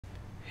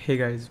Hey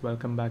guys,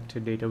 welcome back to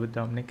Data with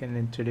Dominic, and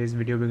in today's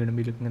video we're going to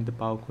be looking at the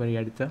Power Query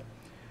editor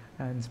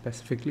and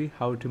specifically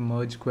how to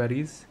merge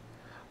queries,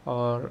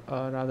 or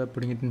rather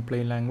putting it in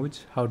plain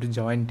language, how to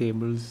join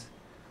tables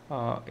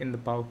in the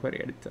Power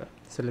Query editor.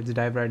 So let's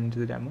dive right into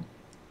the demo.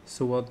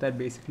 So what that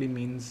basically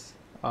means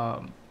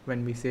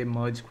when we say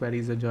merge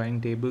queries or join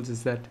tables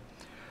is that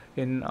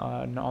in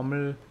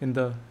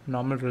the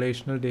normal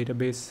relational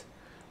database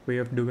way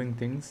of doing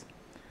things,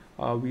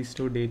 we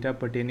store data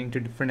pertaining to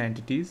different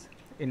entities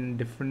in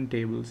different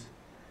tables,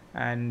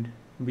 and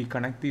we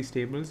connect these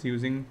tables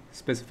using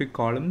specific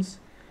columns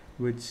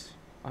which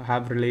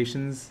have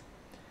relations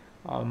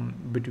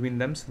between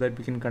them so that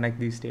we can connect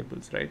these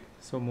tables, right?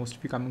 So most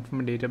of you coming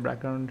from a data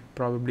background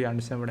probably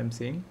understand what I'm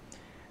saying,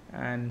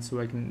 and so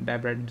I can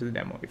dive right into the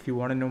demo. If you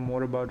want to know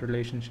more about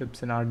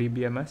relationships in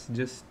RDBMS,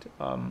 just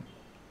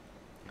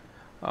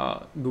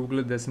Google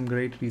it. There's some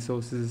great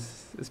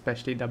resources,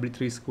 especially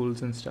W3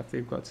 schools and stuff.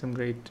 They've got some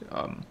great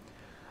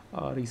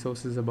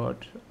resources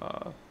about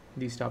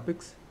these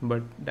topics.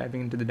 But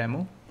diving into the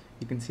demo,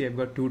 you can see I've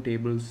got two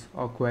tables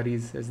or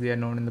queries as they are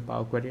known in the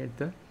Power Query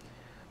editor: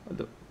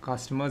 the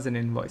customers and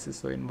invoices.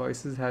 So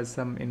invoices has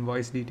some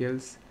invoice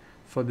details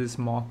for this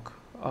mock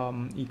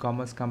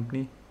e-commerce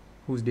company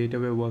whose data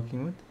we're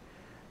working with,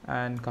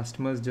 and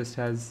customers just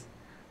has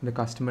the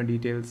customer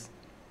details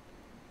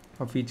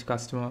of each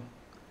customer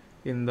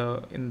in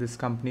this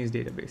company's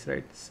database,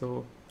 right?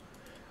 So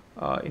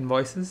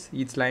invoices,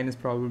 each line is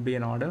probably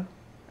an order,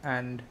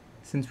 and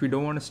since we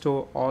don't want to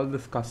store all the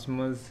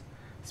customers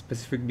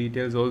specific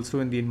details also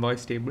in the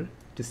invoice table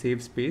to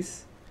save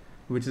space,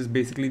 which is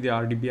basically the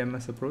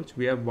RDBMS approach,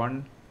 we have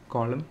one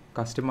column,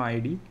 customer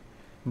ID,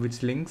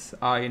 which links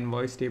our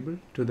invoice table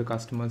to the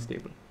customers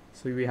table.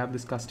 So we have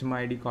this customer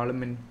ID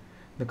column in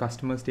the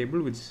customers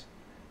table which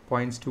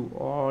points to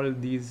all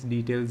these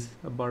details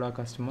about our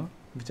customer,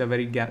 which are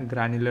very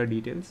granular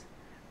details.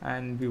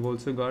 And we've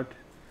also got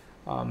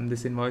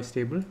this invoice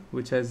table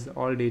which has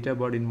all data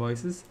about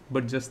invoices,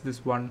 but just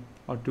this one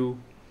or two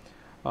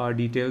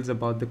details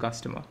about the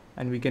customer,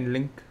 and we can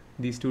link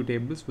these two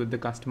tables with the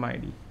customer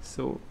ID.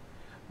 So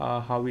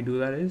how we do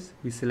that is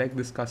we select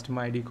this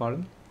customer ID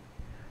column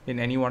in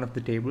any one of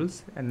the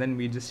tables, and then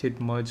we just hit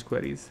merge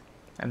queries,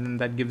 and then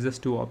that gives us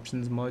two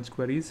options: merge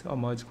queries or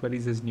merge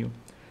queries as new.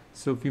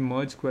 So if we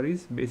merge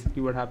queries,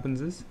 basically what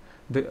happens is,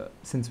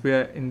 since we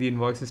are in the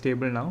invoices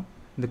table now,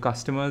 the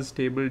customers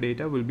table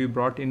data will be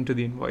brought into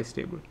the invoice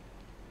table.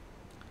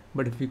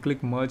 But if we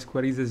click merge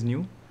queries as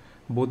new,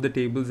 both the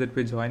tables that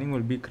we're joining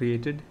will be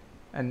created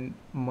and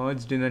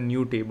merged in a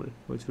new table,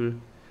 which will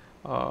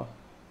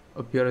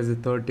appear as a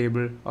third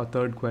table or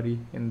third query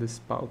in this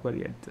Power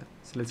Query editor.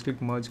 So let's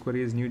click merge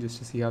query as new just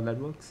to see how that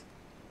works.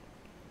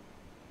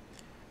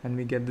 And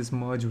we get this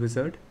merge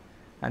wizard,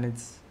 and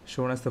it's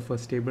shown us the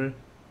first table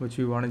which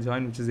we want to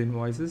join, which is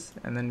invoices,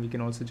 and then we can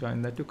also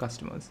join that to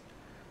customers.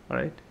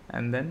 Alright,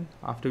 and then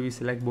after we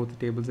select both the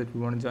tables that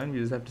we want to join, we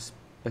just have to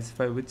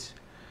specify which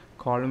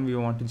column we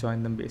want to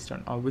join them based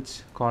on, or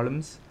which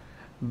columns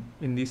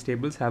in these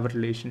tables have a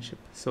relationship.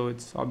 So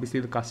it's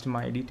obviously the customer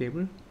ID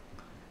table,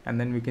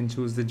 and then we can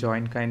choose the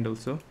join kind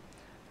also.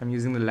 I'm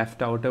using the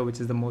left outer, which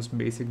is the most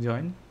basic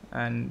join,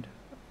 and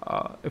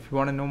if you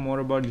want to know more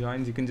about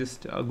joins, you can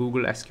just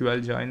Google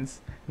SQL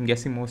joins. I'm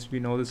guessing most of you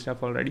know this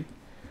stuff already,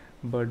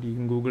 but you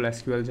can Google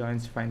SQL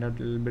joins to find out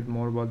a little bit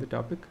more about the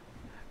topic.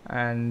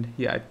 And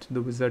yeah,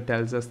 the wizard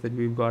tells us that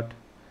we've got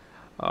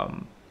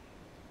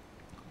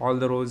all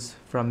the rows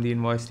from the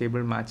invoice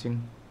table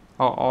matching,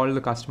 or all the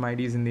customer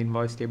IDs in the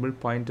invoice table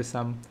point to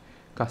some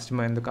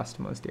customer in the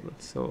customers table.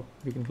 So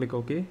we can click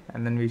OK,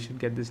 and then we should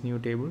get this new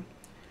table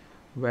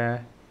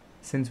where,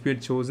 since we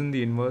had chosen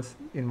the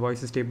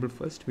invoices table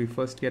first, we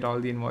first get all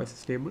the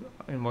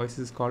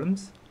invoices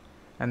columns,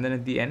 and then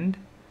at the end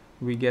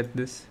we get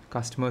this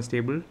customers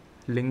table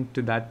linked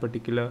to that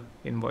particular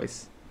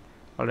invoice.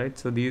 Alright,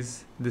 so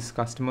this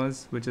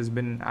customers, which has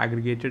been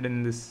aggregated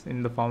in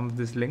the form of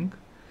this link,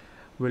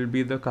 will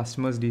be the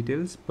customers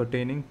details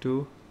pertaining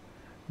to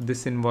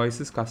this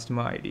invoice's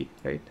customer ID,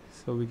 right?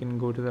 So we can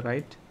go to the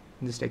right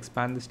and just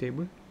expand this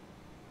table,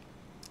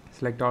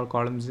 select all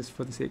columns just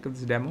for the sake of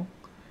this demo,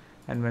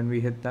 and when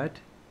we hit that,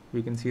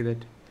 we can see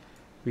that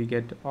we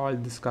get all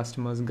this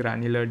customer's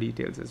granular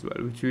details as well,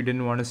 which we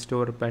didn't want to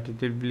store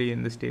repetitively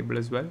in this table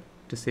as well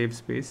to save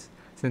space,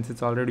 since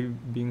it's already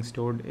being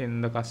stored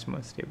in the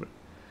customers table.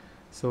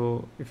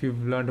 So if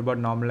you've learned about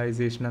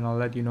normalization and all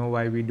that, you know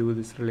why we do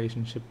this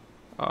relationship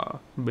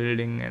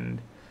building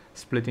and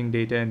splitting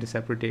data into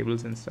separate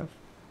tables and stuff.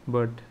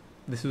 But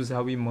this is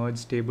how we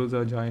merged queries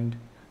or joined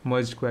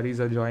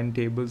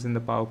tables in the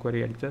Power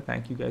Query editor.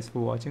 Thank you guys for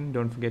watching.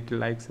 Don't forget to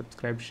like,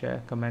 subscribe,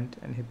 share, comment,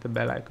 and hit the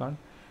bell icon,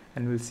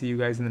 and we'll see you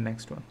guys in the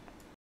next one.